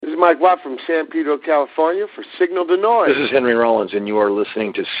Mike Watt from San Pedro, California for Signal to Noise. This is Henry Rollins, and you are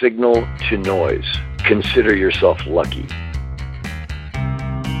listening to Signal to Noise. Consider yourself lucky.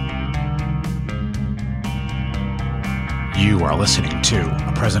 You are listening to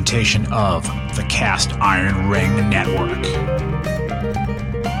a presentation of the Cast Iron Ring Network.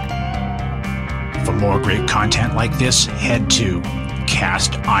 For more great content like this, head to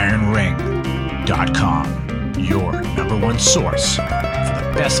castironring.com, your number one source for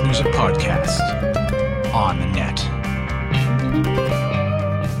the best music podcasts on the net.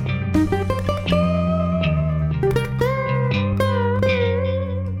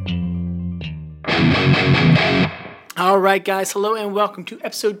 All right, guys. Hello and welcome to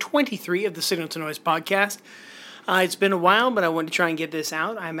episode 23 of the Signal to Noise podcast. It's been a while, but I wanted to try and get this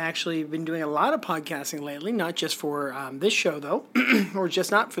out. I'm actually been doing a lot of podcasting lately, not just for this show, though, or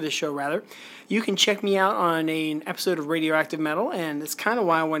just not for this show, rather. You can check me out on an episode of Radioactive Metal, and that's kind of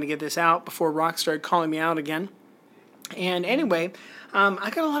why I wanted to get this out before rock started calling me out again. And anyway, I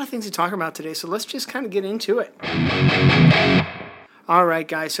got a lot of things to talk about today, so let's just kind of get into it. All right,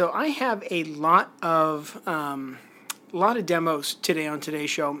 guys. So I have a lot of demos today on today's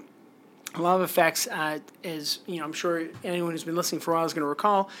show. A lot of effects, as you know, I'm sure anyone who's been listening for a while is going to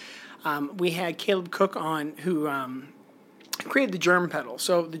recall. We had Caleb Cook on, who created the Germ pedal.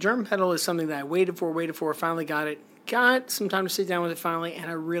 So the Germ pedal is something that I waited for, finally got it. Got some time to sit down with it finally, and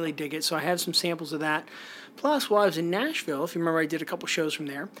I really dig it. So I have some samples of that. Plus, while I was in Nashville, if you remember, I did a couple shows from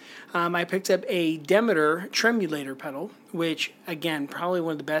there. I picked up a Demeter Tremulator pedal, which, again, probably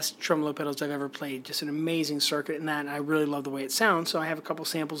one of the best tremolo pedals I've ever played. Just an amazing circuit in that, and I really love the way it sounds. So I have a couple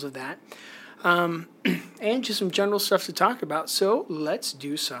samples of that. And just some general stuff to talk about. So let's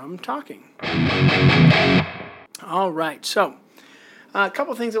do some talking. All right. So a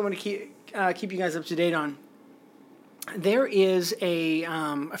couple things I want to keep you guys up to date on. There is a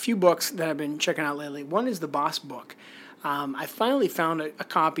few books that I've been checking out lately. One is the Boss book. I finally found a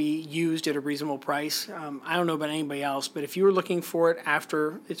copy used at a reasonable price. I don't know about anybody else, but if you were looking for it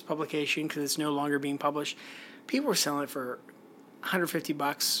after its publication, because it's no longer being published, people were selling it for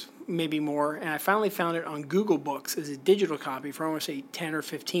 $150, maybe more. And I finally found it on Google Books as a digital copy for, I want to say, 10 or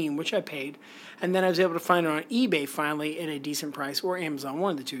 15, which I paid. And then I was able to find it on eBay finally at a decent price, or Amazon,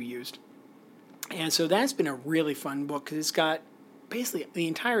 one of the two used. And so that's been a really fun book because it's got basically the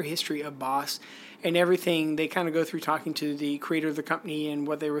entire history of Boss and everything. They kind of go through talking to the creator of the company and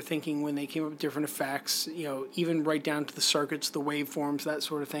what they were thinking when they came up with different effects, you know, even right down to the circuits, the waveforms, that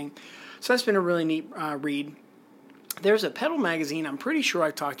sort of thing. So that's been a really neat read. There's a pedal magazine I'm pretty sure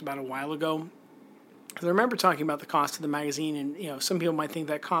I talked about a while ago. I remember talking about the cost of the magazine, and you know, some people might think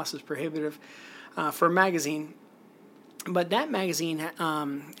that cost is prohibitive for a magazine. But that magazine,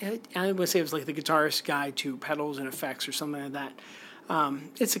 I would say it was like the Guitarist's Guide to Pedals and Effects or something like that.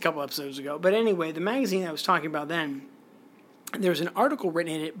 It's a couple episodes ago. But anyway, the magazine I was talking about then, there was an article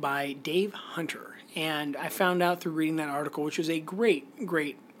written in it by Dave Hunter. And I found out through reading that article, which was a great,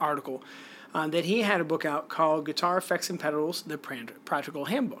 great article, that he had a book out called Guitar Effects and Pedals, the Practical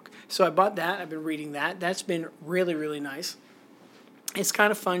Handbook. So I bought that. I've been reading that. That's been really, really nice. It's kind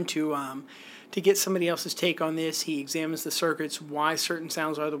of fun to get somebody else's take on this. He examines the circuits, why certain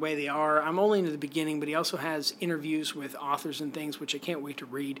sounds are the way they are. I'm only into the beginning, but he also has interviews with authors and things, which I can't wait to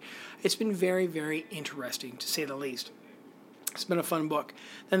read. It's been very, very interesting, to say the least. It's been a fun book.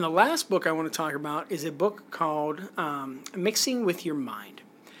 Then the last book I want to talk about is a book called Mixing with Your Mind.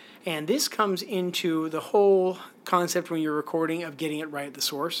 And this comes into the whole concept when you're recording of getting it right at the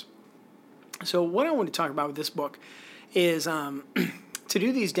source. So what I want to talk about with this book is to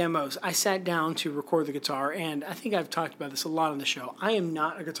do these demos, I sat down to record the guitar, and I think I've talked about this a lot on the show. I am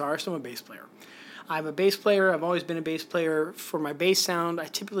not a guitarist, I'm a bass player. I'm a bass player, I've always been a bass player. For my bass sound, I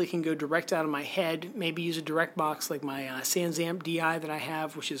typically can go direct out of my head, maybe use a direct box like my Sansamp DI that I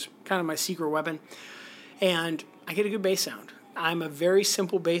have, which is kind of my secret weapon, and I get a good bass sound. I'm a very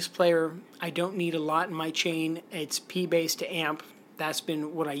simple bass player. I don't need a lot in my chain. It's P bass to amp. That's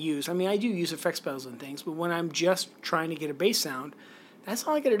been what I use. I mean, I do use effects pedals and things, but when I'm just trying to get a bass sound, that's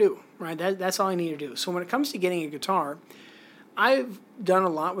all I got to do, right? That's all I need to do. So when it comes to getting a guitar, I've done a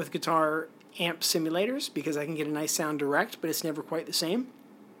lot with guitar amp simulators because I can get a nice sound direct, but it's never quite the same.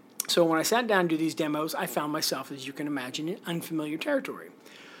 So when I sat down to do these demos, I found myself, as you can imagine, in unfamiliar territory.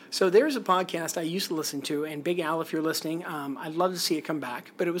 So there's a podcast I used to listen to, and Big Al, if you're listening, I'd love to see it come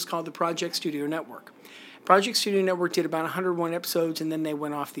back, but it was called the Project Studio Network. Project Studio Network did about 101 episodes, and then they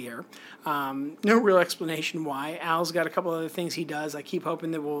went off the air. No real explanation why. Al's got a couple other things he does. I keep hoping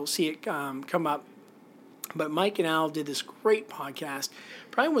that we'll see it come up. But Mike and Al did this great podcast,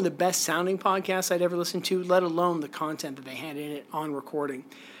 probably one of the best sounding podcasts I'd ever listened to, let alone the content that they had in it on recording.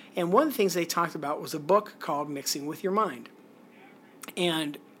 And one of the things they talked about was a book called Mixing with Your Mind.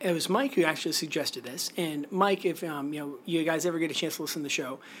 And it was Mike who actually suggested this. And Mike, if you guys ever get a chance to listen to the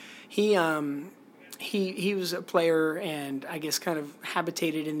show, he was a player and I guess kind of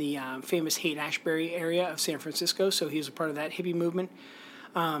habitated in the famous Haight-Ashbury area of San Francisco. So he was a part of that hippie movement.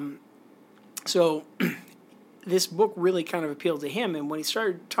 So this book really kind of appealed to him. And when he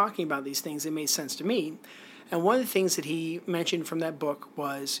started talking about these things, it made sense to me. And one of the things that he mentioned from that book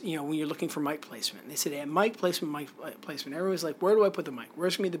was, when you're looking for mic placement. They said, mic placement. Everyone's like, where do I put the mic?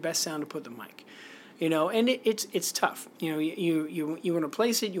 Where's going to be the best sound to put the mic? And it's tough. You want to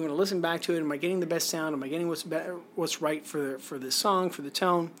place it. You want to listen back to it. Am I getting the best sound? Am I getting what's right for this song, for the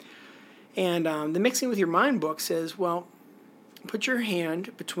tone? And the Mixing with Your Mind book says, well, put your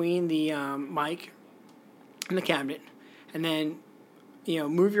hand between the mic and the cabinet, and then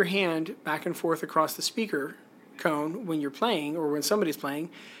move your hand back and forth across the speaker cone when you're playing or when somebody's playing,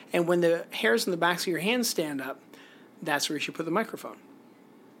 and when the hairs in the backs of your hands stand up, that's where you should put the microphone.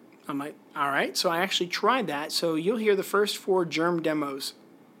 I'm like, all right. So I actually tried that. So you'll hear the first 4 Germ demos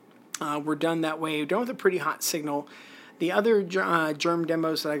were done that way, done with a pretty hot signal. The other Germ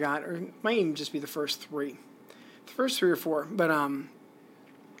demos that I got, or might even just be the first 3 or 4, but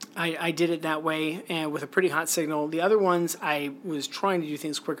I did it that way and with a pretty hot signal. The other ones, I was trying to do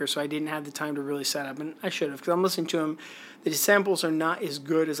things quicker, so I didn't have the time to really set up, and I should have, because I'm listening to them. The samples are not as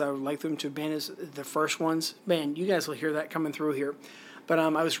good as I would like them to have been as the first ones. Man, you guys will hear that coming through here. But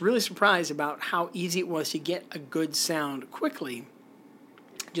I was really surprised about how easy it was to get a good sound quickly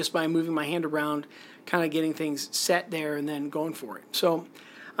just by moving my hand around, kind of getting things set there and then going for it. So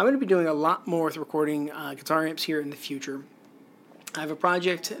I'm going to be doing a lot more with recording guitar amps here in the future. I have a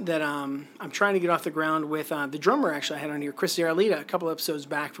project that I'm trying to get off the ground with the drummer actually I had on here, Chris Zaralita, a couple episodes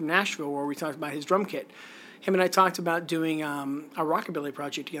back from Nashville, where we talked about his drum kit. Him and I talked about doing a rockabilly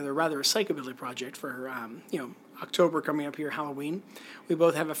project together, rather a psychobilly project for October coming up here, Halloween. We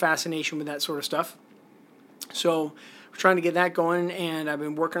both have a fascination with that sort of stuff. So we're trying to get that going, and I've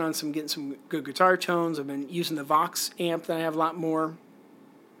been working on getting some good guitar tones. I've been using the Vox amp that I have a lot more.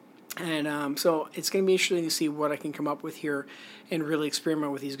 And so it's going to be interesting to see what I can come up with here and really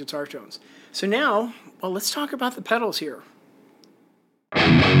experiment with these guitar tones. So now, let's talk about the pedals here.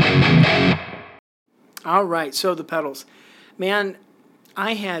 All right, so the pedals. Man,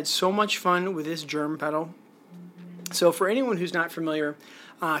 I had so much fun with this Germ pedal. So for anyone who's not familiar,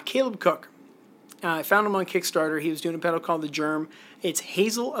 Caleb Cook, I found him on Kickstarter. He was doing a pedal called the Germ. It's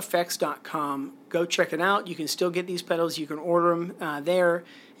hazeleffects.com. Go check it out. You can still get these pedals. You can order them there.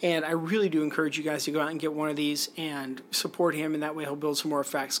 And I really do encourage you guys to go out and get one of these and support him, and that way he'll build some more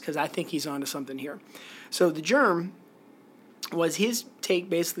effects, because I think he's onto something here. So the Germ was his take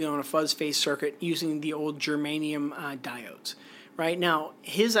basically on a fuzz face circuit using the old germanium diodes. Right now,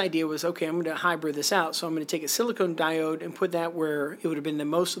 his idea was, okay, I'm going to hybrid this out, so I'm going to take a silicone diode and put that where it would have been doing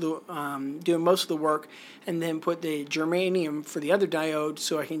most of the work, and then put the germanium for the other diode,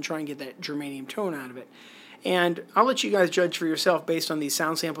 so I can try and get that germanium tone out of it. And I'll let you guys judge for yourself based on these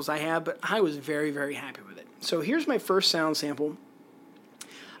sound samples I have, but I was very, very happy with it. So here's my first sound sample.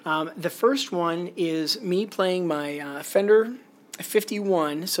 The first one is me playing my Fender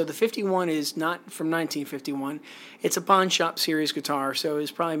 51. So the 51 is not from 1951. It's a Pawn Shop series guitar, so it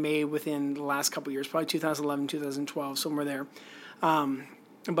was probably made within the last couple years, probably 2011, 2012, somewhere there.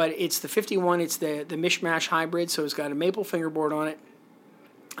 But it's the 51. It's the Mishmash hybrid, so it's got a maple fingerboard on it,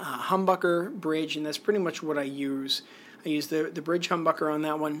 humbucker bridge, and that's pretty much what I use. I use the bridge humbucker on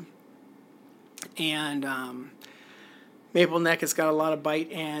that one, and maple neck. It's got a lot of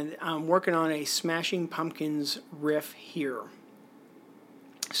bite, and I'm working on a Smashing Pumpkins riff here.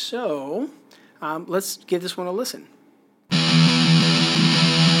 So let's give this one a listen.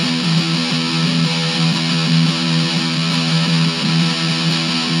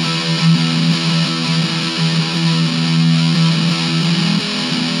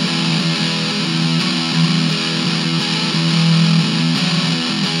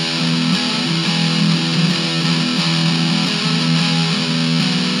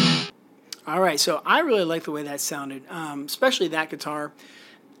 All right, so I really like the way that sounded, especially that guitar.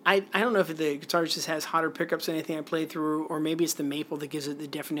 I don't know if the guitar just has hotter pickups than anything I played through, or maybe it's the maple that gives it the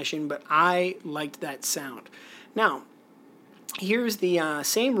definition, but I liked that sound. Now, here's the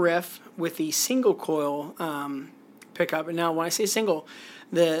same riff with the single coil pickup. And now when I say single,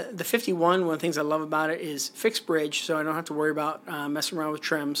 the 51, one of the things I love about it is fixed bridge, so I don't have to worry about messing around with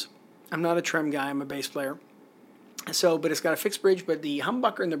trims. I'm not a trim guy, I'm a bass player. But it's got a fixed bridge, but the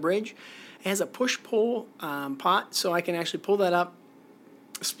humbucker in the bridge, it has a push-pull pot, so I can actually pull that up,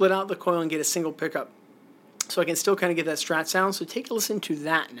 split out the coil, and get a single pickup. So I can still kind of get that Strat sound. So take a listen to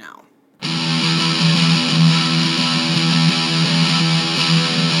that now.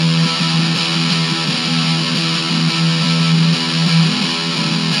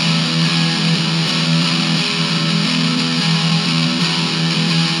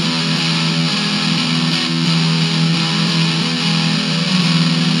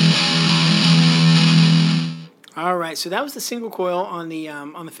 All right, so that was the single coil on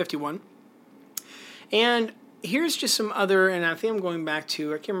the 51, and here's just some other. And I think I'm going back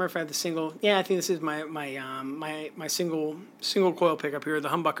to, I can't remember if I had the single. Yeah, I think this is my single coil pickup here, the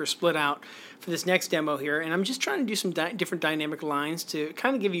humbucker split out for this next demo here. And I'm just trying to do some different dynamic lines to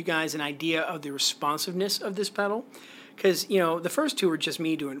kind of give you guys an idea of the responsiveness of this pedal, because the first two were just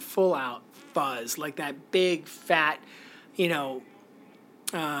me doing full out fuzz, like that big fat,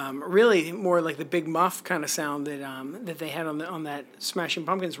 really more like the Big Muff kind of sound that they had on that Smashing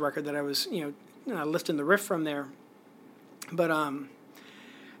Pumpkins record that I was lifting the riff from there. But I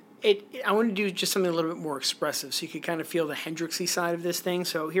want to do just something a little bit more expressive, so you could kind of feel the Hendrixy side of this thing.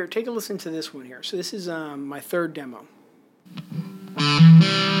 So here, take a listen to this one here. So this is my third demo.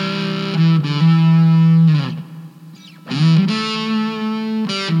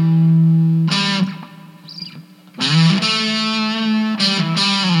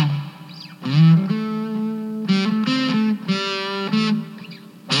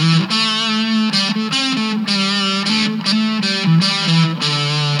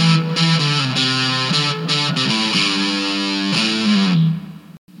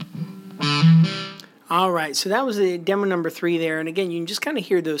 So that was the demo number 3 there, and again, you can just kind of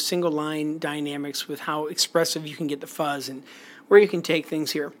hear those single line dynamics with how expressive you can get the fuzz and where you can take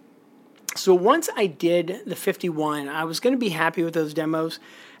things here. So once I did the 51, I was going to be happy with those demos,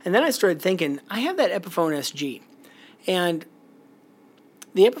 and then I started thinking, I have that Epiphone SG, and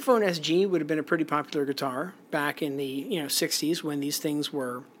the Epiphone SG would have been a pretty popular guitar back in the 60s when these things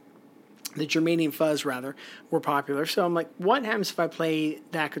were, the germanium fuzz rather, were popular. So I'm like, what happens if I play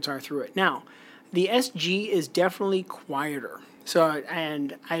that guitar through it? Now, the SG is definitely quieter. So,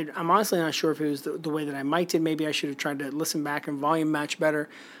 and I'm honestly not sure if it was the way that I mic'd it. Maybe I should have tried to listen back and volume match better.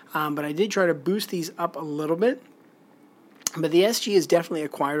 But I did try to boost these up a little bit. But the SG is definitely a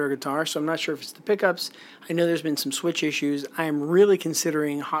quieter guitar, so I'm not sure if it's the pickups. I know there's been some switch issues. I am really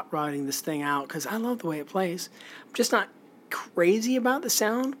considering hot rodding this thing out because I love the way it plays. I'm just not crazy about the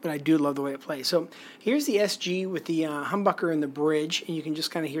sound, but I do love the way it plays. So here's the SG with the humbucker and the bridge, and you can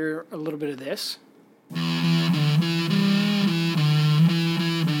just kind of hear a little bit of this.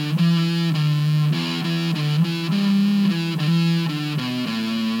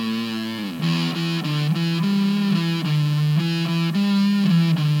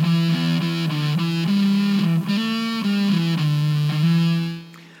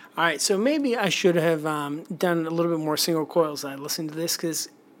 All right, so maybe I should have done a little bit more single coils as I listened to this, because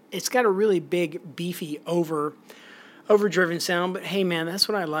it's got a really big, beefy, overdriven sound, but hey, man, that's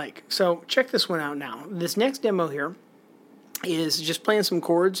what I like. So check this one out now. This next demo here is just playing some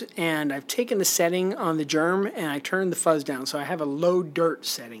chords, and I've taken the setting on the germ, and I turned the fuzz down, so I have a low dirt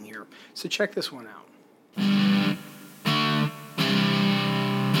setting here. So check this one out.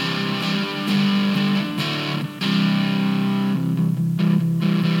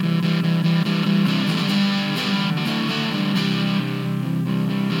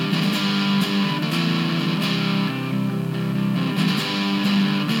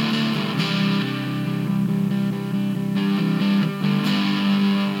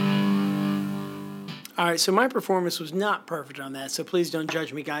 All right, so my performance was not perfect on that, so please don't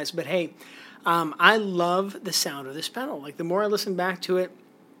judge me, guys. But hey, I love the sound of this pedal. Like, the more I listen back to it,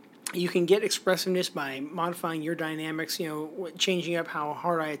 you can get expressiveness by modifying your dynamics, changing up how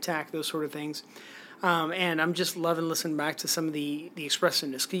hard I attack, those sort of things. And I'm just loving listening back to some of the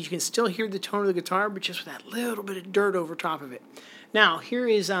expressiveness, because you can still hear the tone of the guitar, but just with that little bit of dirt over top of it. Now, here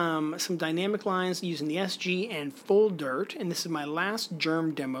is some dynamic lines using the SG and full dirt, and this is my last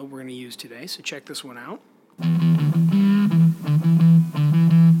germ demo we're going to use today, so check this one out.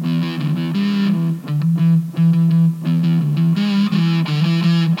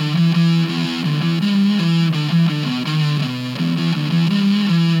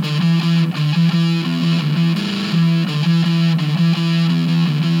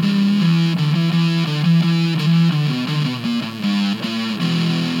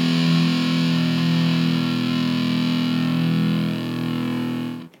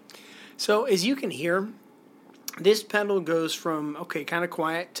 So as you can hear, this pedal goes from, kind of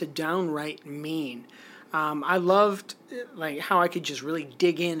quiet to downright mean. I loved like how I could just really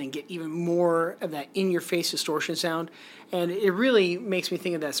dig in and get even more of that in-your-face distortion sound, and it really makes me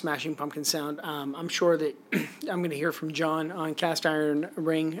think of that Smashing Pumpkins sound. I'm sure that I'm going to hear from John on Cast Iron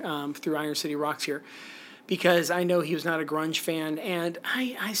Ring through Iron City Rocks here, because I know he was not a grunge fan, and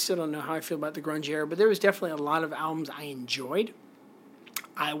I still don't know how I feel about the grunge era, but there was definitely a lot of albums I enjoyed.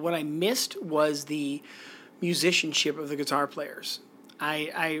 What I missed was the musicianship of the guitar players.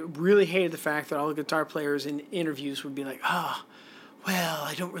 I really hated the fact that all the guitar players in interviews would be like, oh, well,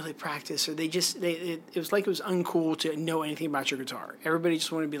 I don't really practice, or it was like it was uncool to know anything about your guitar. Everybody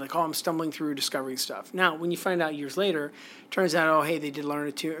just wanted to be like, oh, I'm stumbling through discovering stuff. Now, when you find out years later, it turns out, oh, hey, they did learn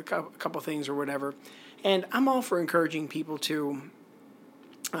a couple things or whatever. And I'm all for encouraging people to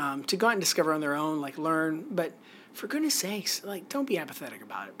go out and discover on their own, like learn, but for goodness sakes, like, don't be apathetic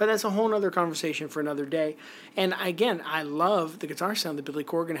about it. But that's a whole other conversation for another day. And again, I love the guitar sound that Billy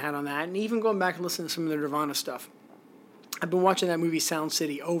Corgan had on that, and even going back and listening to some of the Nirvana stuff. I've been watching that movie Sound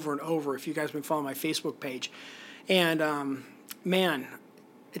City over and over, if you guys have been following my Facebook page. And, man,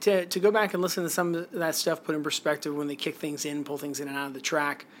 to go back and listen to some of that stuff put in perspective when they kick things in, pull things in and out of the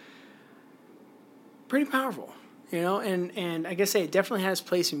track, pretty powerful, you know? And like I say, it definitely has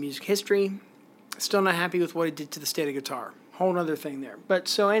place in music history. Still not happy with what it did to the state of guitar. Whole other thing there. But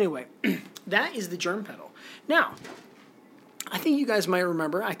so anyway, that is the Germ pedal. Now, I think you guys might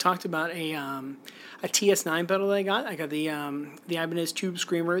remember I talked about a TS9 pedal that I got. I got the Ibanez Tube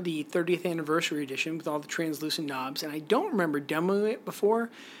Screamer, the 30th anniversary edition with all the translucent knobs. And I don't remember demoing it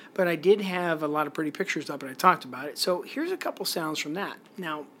before, but I did have a lot of pretty pictures up and I talked about it. So here's a couple sounds from that.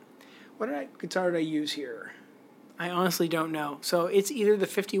 Now, what guitar did I use here? I honestly don't know. So it's either the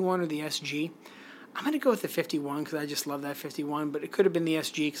 51 or the SG. I'm going to go with the 51 because I just love that 51, but it could have been the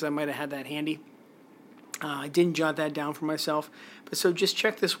SG because I might have had that handy. I didn't jot that down for myself. But so just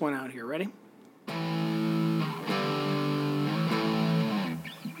check this one out here. Ready?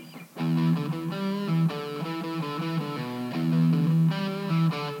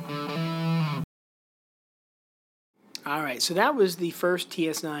 All right, so that was the first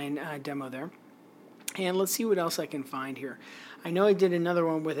TS9 demo there. And let's see what else I can find here. I know I did another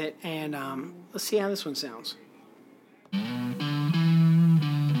one with it, and let's see how this one sounds.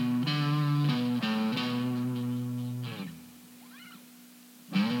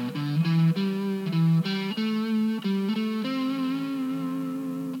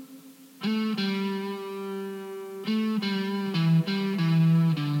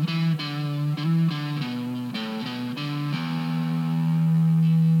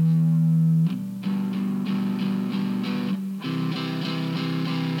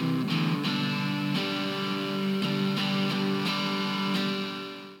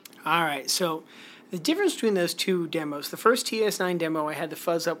 All right, so the difference between those two demos, the first TS9 demo, I had the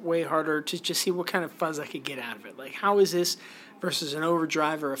fuzz up way harder to just see what kind of fuzz I could get out of it. Like, how is this versus an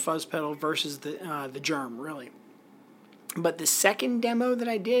overdrive or a fuzz pedal versus the Germ, really. But the second demo that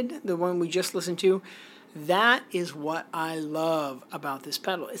I did, the one we just listened to, that is what I love about this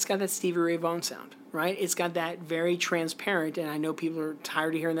pedal. It's got that Stevie Ray Vaughan sound, right? It's got that very transparent, and I know people are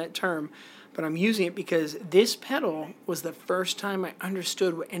tired of hearing that term, but I'm using it because this pedal was the first time I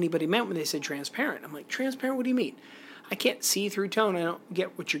understood what anybody meant when they said transparent. I'm like, transparent? What do you mean? I can't see through tone. I don't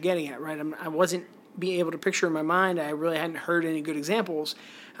get what you're getting at, right? I wasn't being able to picture in my mind. I really hadn't heard any good examples.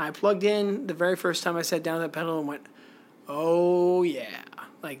 I plugged in the very first time I sat down that pedal and went, oh yeah.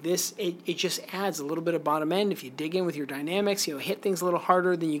 Like this, it just adds a little bit of bottom end. If you dig in with your dynamics, hit things a little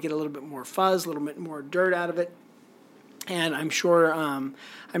harder, then you get a little bit more fuzz, a little bit more dirt out of it. And I'm sure I'm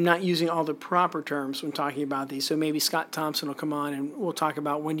not using all the proper terms when talking about these, so maybe Scott Thompson will come on and we'll talk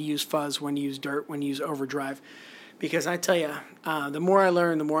about when to use fuzz, when to use dirt, when to use overdrive. Because I tell you, the more I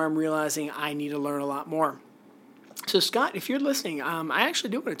learn, the more I'm realizing I need to learn a lot more. So Scott, if you're listening, I actually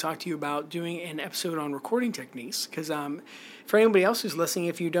do want to talk to you about doing an episode on recording techniques, because for anybody else who's listening,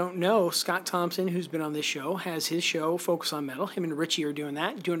 if you don't know, Scott Thompson, who's been on this show, has his show, Focus on Metal. Him and Richie are doing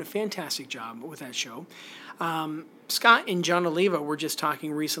that, doing a fantastic job with that show. Scott and John Oliva were just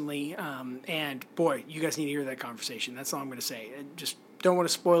talking recently, and boy, you guys need to hear that conversation. That's all I'm going to say. I just don't want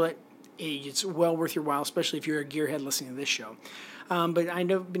to spoil it. It's well worth your while, especially if you're a gearhead listening to this show. But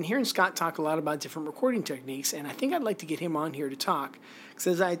I've been hearing Scott talk a lot about different recording techniques, and I think I'd like to get him on here to talk. Because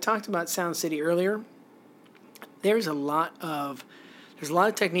as I talked about Sound City earlier, there's a lot of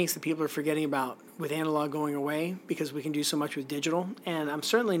techniques that people are forgetting about with analog going away because we can do so much with digital. And I'm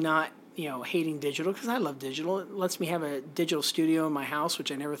certainly not hating digital, because I love digital. It lets me have a digital studio in my house,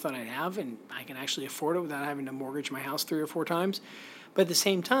 which I never thought I'd have, and I can actually afford it without having to mortgage my house 3 or 4 times. But at the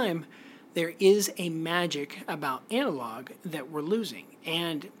same time, there is a magic about analog that we're losing.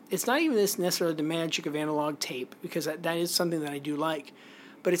 And it's not even necessarily the magic of analog tape, because that is something that I do like,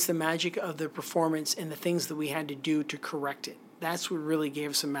 but it's the magic of the performance and the things that we had to do to correct it. That's what really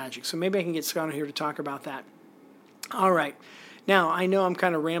gave us some magic. So maybe I can get Scott on here to talk about that. All right. Now, I know I'm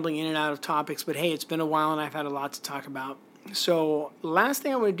kind of rambling in and out of topics, but hey, it's been a while and I've had a lot to talk about. So last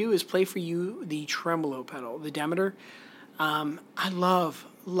thing I want to do is play for you the tremolo pedal, the Demeter. I love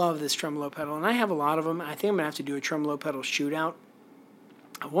this tremolo pedal, and I have a lot of them. I think I'm going to have to do a tremolo pedal shootout.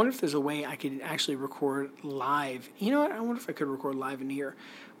 I wonder if there's a way I could actually record live. You know what? I wonder if I could record live in here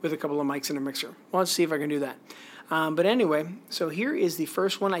with a couple of mics and a mixer. Well, let's see if I can do that. But anyway, so here is the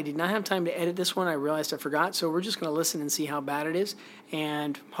first one. I did not have time to edit this one. I realized I forgot, so we're just going to listen and see how bad it is,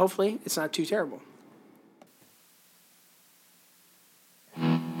 and hopefully it's not too terrible.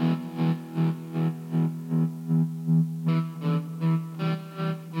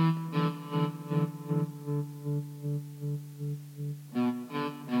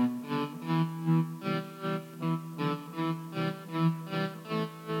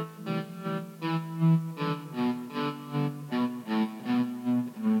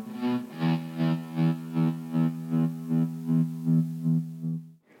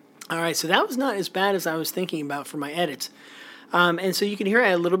 All right, so that was not as bad as I was thinking about for my edits. And so you can hear I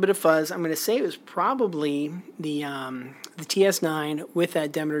had a little bit of fuzz. I'm going to say it was probably the TS9 with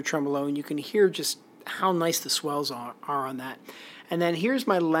that Demeter tremolo, and you can hear just how nice the swells are on that. And then here's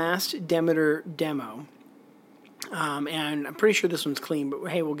my last Demeter demo. And I'm pretty sure this one's clean, but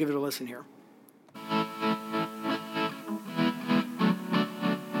hey, we'll give it a listen here.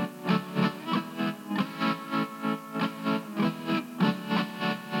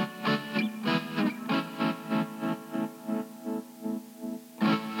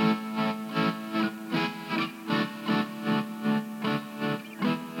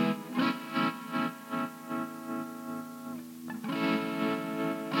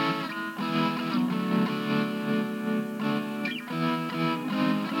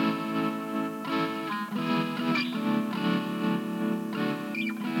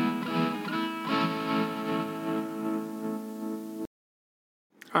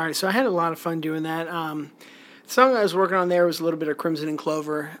 All right, so I had a lot of fun doing that. The song I was working on there was a little bit of Crimson and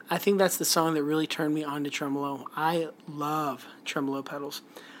Clover. I think that's the song that really turned me on to tremolo. I love tremolo pedals.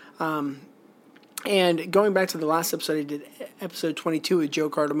 And going back to the last episode I did, episode 22 with Joe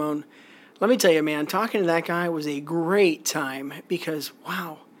Cardamone, let me tell you, man, talking to that guy was a great time because,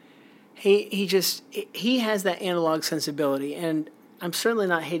 wow, he has that analog sensibility, and I'm certainly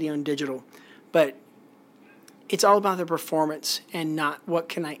not hating on digital, but it's all about the performance and not what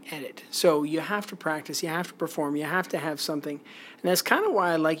can I edit. So you have to practice, you have to perform, you have to have something. And that's kind of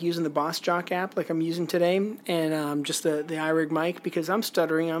why I like using the Boss Jock app like I'm using today, and just the iRig mic, because I'm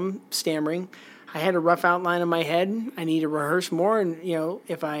stuttering, I'm stammering. I had a rough outline in my head. I need to rehearse more, and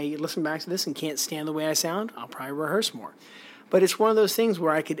if I listen back to this and can't stand the way I sound, I'll probably rehearse more. But it's one of those things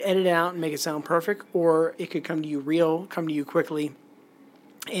where I could edit it out and make it sound perfect, or it could come to you real, come to you quickly,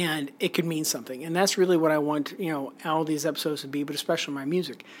 and it could mean something. And that's really what I want, all these episodes to be, but especially my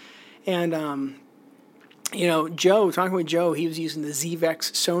music. And, Joe, talking with Joe, he was using the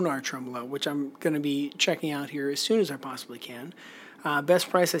ZVEX Sonar tremolo, which I'm going to be checking out here as soon as I possibly can. Best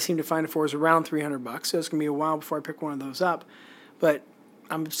price I seem to find it for is around $300, so it's going to be a while before I pick one of those up. But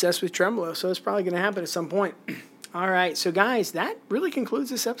I'm obsessed with tremolo, so it's probably going to happen at some point. All right, so guys, that really concludes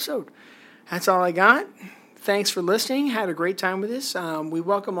this episode. That's all I got. Thanks for listening. Had a great time with this. We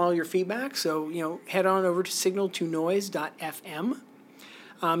welcome all your feedback, so head on over to signaltonoise.fm.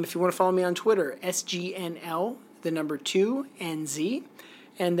 If you want to follow me on Twitter, SGNL, the number 2, NZ.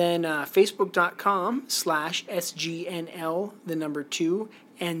 And then Facebook.com/SGNL, the number 2,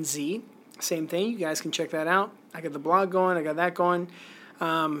 NZ. Same thing. You guys can check that out. I got the blog going. I got that going.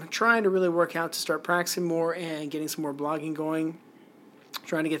 Trying to really work out to start practicing more and getting some more blogging going.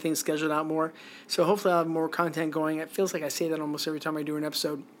 Trying to get things scheduled out more. So hopefully I'll have more content going. It feels like I say that almost every time I do an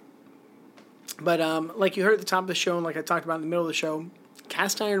episode. But like you heard at the top of the show, and like I talked about in the middle of the show,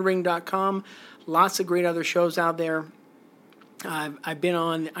 castironring.com. Lots of great other shows out there. I've been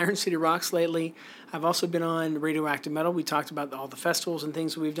on Iron City Rocks lately. I've also been on Radioactive Metal. We talked about all the festivals and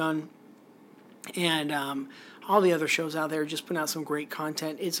things that we've done. And all the other shows out there, just putting out some great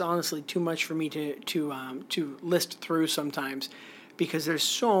content. It's honestly too much for me to list through sometimes, because there's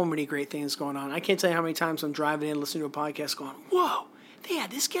so many great things going on. I can't tell you how many times I'm driving in listening to a podcast going, whoa, they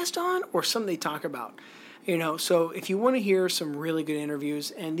had this guest on, or something they talk about. So if you want to hear some really good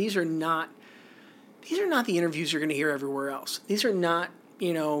interviews, and these are not the interviews you're going to hear everywhere else. These are not,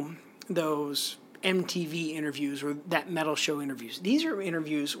 those MTV interviews or that metal show interviews. These are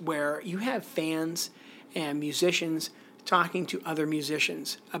interviews where you have fans and musicians talking to other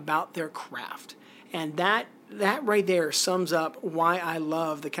musicians about their craft. And that right there sums up why I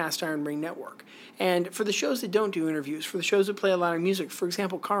love the Cast Iron Ring Network. And for the shows that don't do interviews, for the shows that play a lot of music, for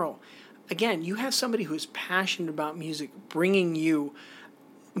example, Carl, again, you have somebody who is passionate about music bringing you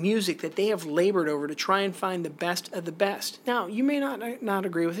music that they have labored over to try and find the best of the best. Now, you may not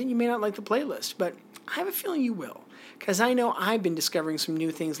agree with it, you may not like the playlist, but I have a feeling you will, because I know I've been discovering some new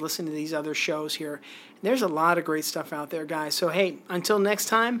things listening to these other shows here. There's a lot of great stuff out there, guys. So, hey, until next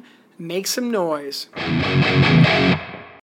time, make some noise.